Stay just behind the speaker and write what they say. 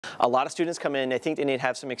A lot of students come in, they think they need to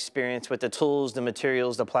have some experience with the tools, the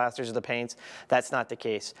materials, the plasters, or the paints. That's not the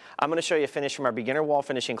case. I'm going to show you a finish from our beginner wall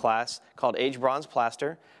finishing class called aged bronze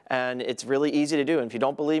plaster, and it's really easy to do. And if you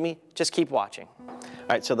don't believe me, just keep watching. All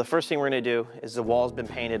right, so the first thing we're going to do is the wall's been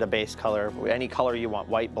painted a base color, any color you want,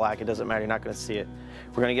 white, black, it doesn't matter, you're not going to see it.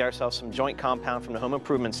 We're going to get ourselves some joint compound from the home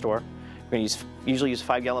improvement store. We're going to usually use a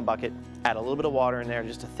 5-gallon bucket, add a little bit of water in there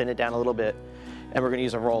just to thin it down a little bit, and we're going to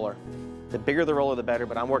use a roller. The bigger the roller, the better,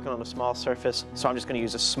 but I'm working on a small surface, so I'm just going to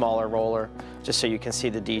use a smaller roller just so you can see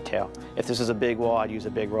the detail. If this is a big wall, I'd use a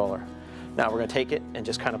big roller. Now we're going to take it and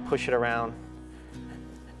just kind of push it around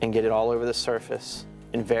and get it all over the surface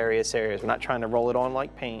in various areas. We're not trying to roll it on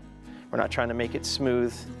like paint. We're not trying to make it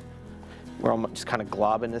smooth. We're just kind of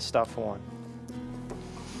globbing this stuff on.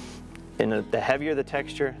 And the heavier the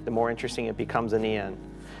texture, the more interesting it becomes in the end.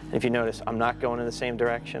 And if you notice, I'm not going in the same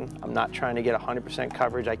direction. I'm not trying to get 100%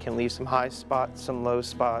 coverage. I can leave some high spots, some low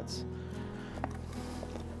spots.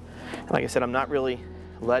 And like I said, I'm not really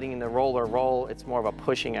letting the roller roll. It's more of a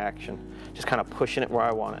pushing action, just kind of pushing it where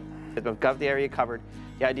I want it. If I've got the area covered,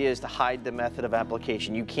 the idea is to hide the method of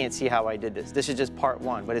application. You can't see how I did this. This is just part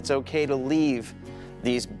one, but it's okay to leave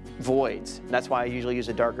these voids. And that's why I usually use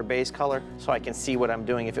a darker base color so I can see what I'm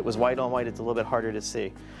doing. If it was white on white, it's a little bit harder to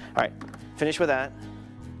see. All right, finish with that.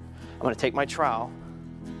 I'm going to take my trowel,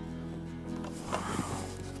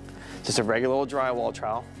 just a regular old drywall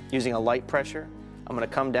trowel, using a light pressure. I'm going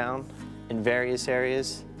to come down in various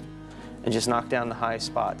areas and just knock down the high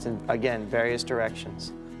spots, and again, various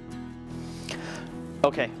directions.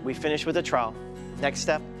 Okay, we finished with the trowel. Next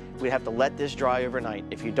step, we have to let this dry overnight.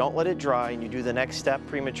 If you don't let it dry and you do the next step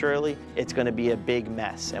prematurely, it's going to be a big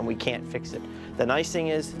mess and we can't fix it. The nice thing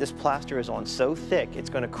is this plaster is on so thick it's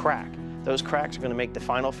going to crack. Those cracks are going to make the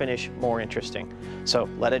final finish more interesting. So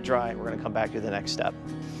let it dry. We're going to come back to the next step.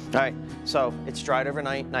 All right, so it's dried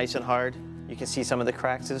overnight, nice and hard. You can see some of the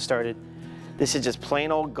cracks that have started. This is just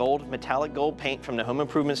plain old gold, metallic gold paint from the home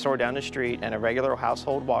improvement store down the street and a regular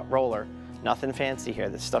household roller. Nothing fancy here.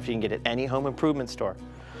 This stuff you can get at any home improvement store.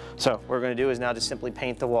 So what we're going to do is now just simply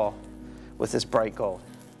paint the wall with this bright gold.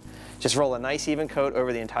 Just roll a nice even coat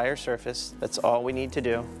over the entire surface. That's all we need to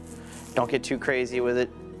do. Don't get too crazy with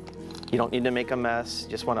it. You don't need to make a mess. You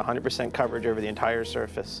just want 100% coverage over the entire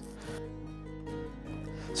surface.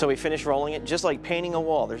 So we finished rolling it just like painting a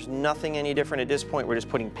wall. There's nothing any different at this point. We're just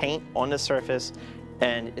putting paint on the surface,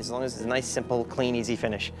 and as long as it's a nice, simple, clean, easy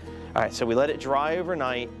finish. All right, so we let it dry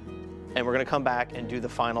overnight, and we're going to come back and do the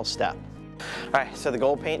final step. All right, so the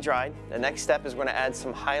gold paint dried. The next step is we're going to add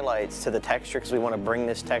some highlights to the texture because we want to bring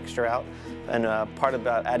this texture out. And part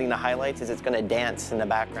about adding the highlights is it's going to dance in the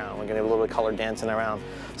background. We're going to have a little bit of color dancing around.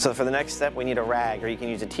 So for the next step, we need a rag, or you can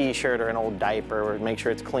use a t-shirt or an old diaper, or make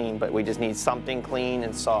sure it's clean, but we just need something clean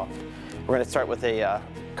and soft. We're going to start with a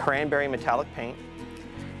cranberry metallic paint.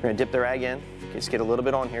 We're going to dip the rag in, just get a little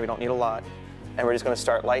bit on here, we don't need a lot. And we're just going to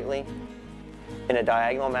start lightly in a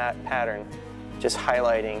diagonal pattern, just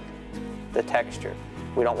highlighting the texture.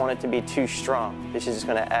 We don't want it to be too strong. This is just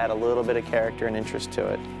going to add a little bit of character and interest to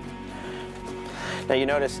it. Now you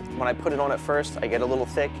notice when I put it on at first, I get a little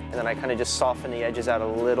thick, and then I kind of just soften the edges out a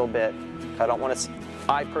little bit.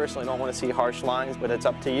 I personally don't want to see harsh lines, but it's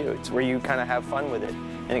up to you. It's where you kind of have fun with it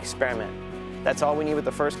and experiment. That's all we need with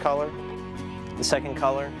the first color. The second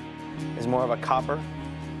color is more of a copper.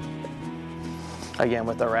 Again,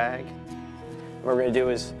 with the rag. What we're going to do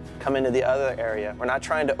is come into the other area. We're not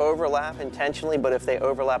trying to overlap intentionally, but if they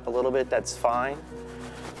overlap a little bit, that's fine.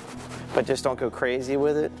 But just don't go crazy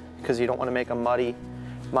with it, because you don't want to make a muddy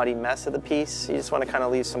mess of the piece. You just want to kind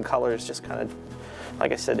of leave some colors, just kind of,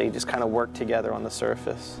 like I said, they just kind of work together on the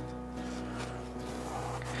surface.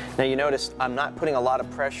 Now you notice I'm not putting a lot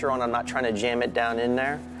of pressure on, I'm not trying to jam it down in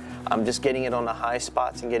there. I'm just getting it on the high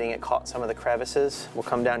spots and getting it caught some of the crevices. We'll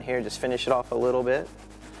come down here, just finish it off a little bit.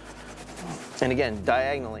 And again,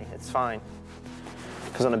 diagonally, it's fine.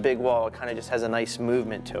 Because on a big wall, it kind of just has a nice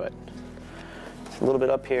movement to it. A little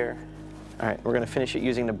bit up here. All right, we're going to finish it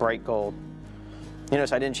using the bright gold. You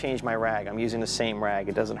notice I didn't change my rag. I'm using the same rag.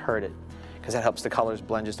 It doesn't hurt it, because that helps the colors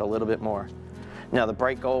blend just a little bit more. Now the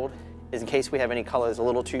bright gold is in case we have any colors a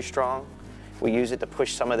little too strong. We use it to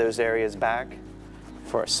push some of those areas back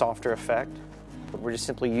for a softer effect. But we're just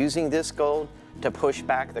simply using this gold to push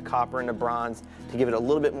back the copper and the bronze to give it a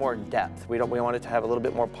little bit more depth. We want it to have a little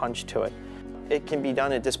bit more punch to it. It can be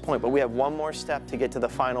done at this point, but we have one more step to get to the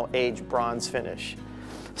final aged bronze finish.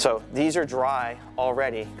 So these are dry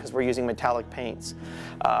already because we're using metallic paints.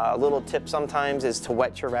 A little tip sometimes is to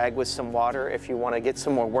wet your rag with some water. If you want to get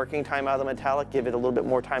some more working time out of the metallic, give it a little bit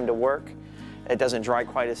more time to work. It doesn't dry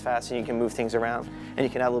quite as fast, and you can move things around. And you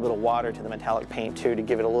can add a little bit of water to the metallic paint too to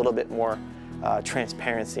give it a little bit more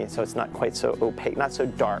transparency, so it's not quite so opaque, not so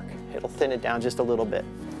dark. It'll thin it down just a little bit.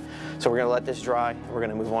 So we're going to let this dry, and we're going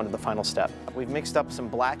to move on to the final step. We've mixed up some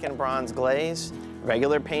black and bronze glaze,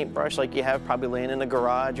 regular paintbrush like you have probably laying in the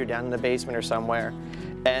garage or down in the basement or somewhere.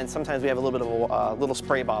 And sometimes we have a little bit of a little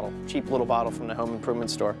spray bottle, cheap little bottle from the home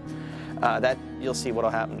improvement store. That you'll see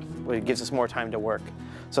what'll happen. It gives us more time to work.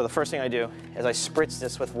 So the first thing I do is I spritz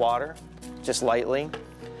this with water, just lightly.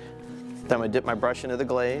 Then I'm going to dip my brush into the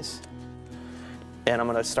glaze. And I'm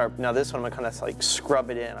going to start, now this one I'm going to kind of like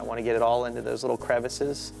scrub it in. I want to get it all into those little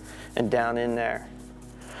crevices and down in there.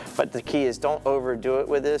 But the key is don't overdo it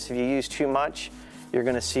with this. If you use too much, you're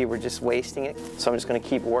going to see we're just wasting it. So I'm just going to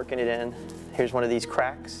keep working it in. Here's one of these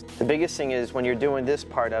cracks. The biggest thing is when you're doing this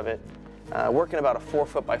part of it, working about a 4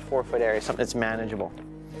 foot by 4 foot area, something that's manageable.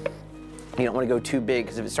 You don't want to go too big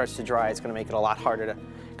because if it starts to dry, it's going to make it a lot harder to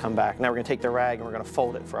come back. Now we're going to take the rag and we're going to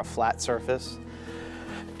fold it for a flat surface.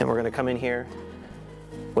 And we're going to come in here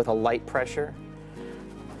with a light pressure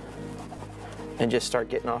and just start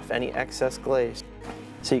getting off any excess glaze.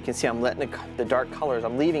 So you can see I'm letting the dark colors,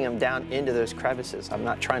 I'm leaving them down into those crevices. I'm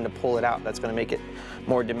not trying to pull it out. That's going to make it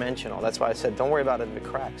more dimensional. That's why I said don't worry about it in the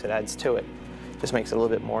cracks. It adds to it. Just makes it a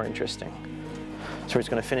little bit more interesting. So we're just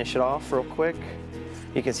going to finish it off real quick.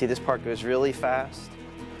 You can see this part goes really fast.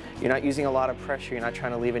 You're not using a lot of pressure. You're not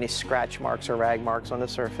trying to leave any scratch marks or rag marks on the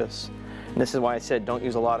surface. And this is why I said don't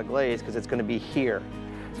use a lot of glaze, because it's going to be here.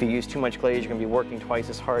 If you use too much glaze, you're going to be working twice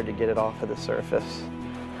as hard to get it off of the surface.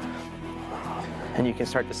 And you can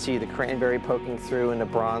start to see the cranberry poking through and the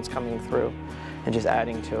bronze coming through and just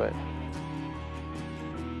adding to it.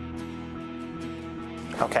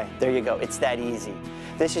 Okay, there you go. It's that easy.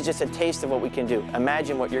 This is just a taste of what we can do.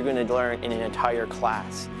 Imagine what you're going to learn in an entire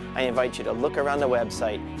class. I invite you to look around the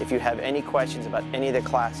website. If you have any questions about any of the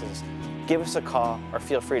classes, give us a call or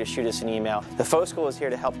feel free to shoot us an email. The Faux School is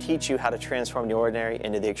here to help teach you how to transform the ordinary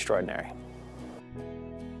into the extraordinary.